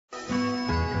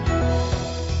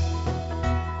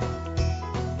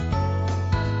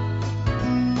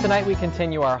Tonight we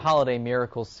continue our Holiday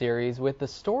Miracles series with the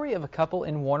story of a couple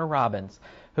in Warner Robins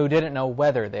who didn't know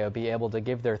whether they would be able to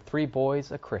give their 3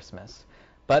 boys a Christmas.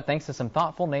 But thanks to some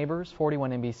thoughtful neighbors,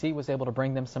 41 NBC was able to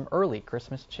bring them some early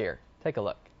Christmas cheer. Take a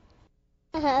look.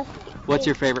 What's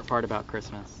your favorite part about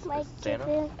Christmas?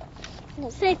 Santa?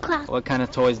 What kind of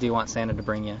toys do you want Santa to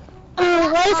bring you?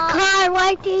 Race car,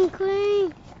 white and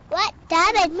green. What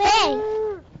other thing?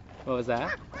 What was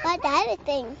that? What other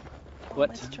thing?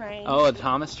 What? Train. Oh, a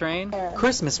Thomas train?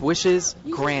 Christmas wishes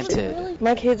granted.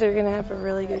 My kids are going to have a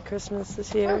really good Christmas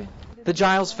this year. The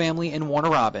Giles family in Warner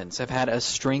Robins have had a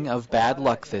string of bad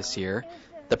luck this year.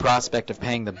 The prospect of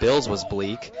paying the bills was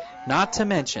bleak, not to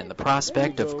mention the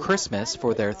prospect of Christmas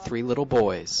for their 3 little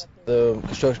boys. The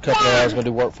construction company I was going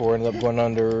to do work for ended up going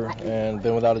under and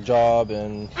been without a job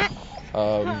and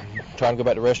trying to go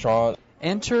back to the restaurant.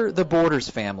 Enter the Borders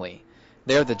family.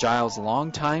 They're the Giles'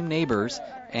 longtime neighbors,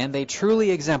 and they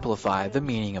truly exemplify the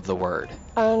meaning of the word.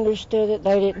 I understood that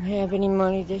they didn't have any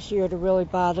money this year to really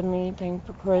buy them anything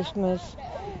for Christmas,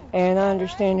 and I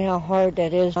understand how hard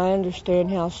that is. I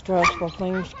understand how stressful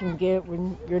things can get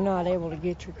when you're not able to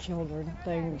get your children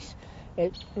things.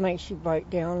 It makes you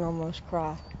break down and almost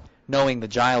cry. Knowing the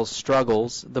Giles'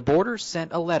 struggles, the Borders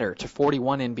sent a letter to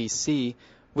 41 NBC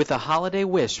with a holiday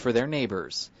wish for their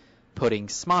neighbors, putting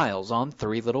smiles on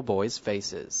 3 little boys'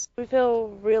 faces. We feel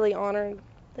really honored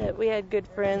that we had good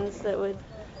friends that would,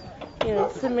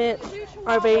 submit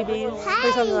our babies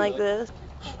for something like this.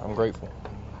 I'm grateful.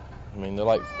 I mean, they're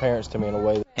like parents to me in a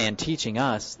way. And teaching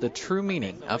us the true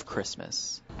meaning of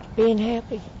Christmas. Being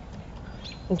happy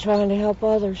and trying to help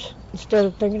others. Instead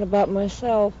of thinking about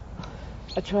myself,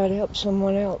 I try to help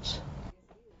someone else.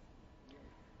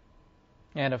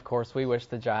 And of course, we wish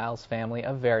the Giles family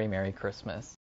a very Merry Christmas.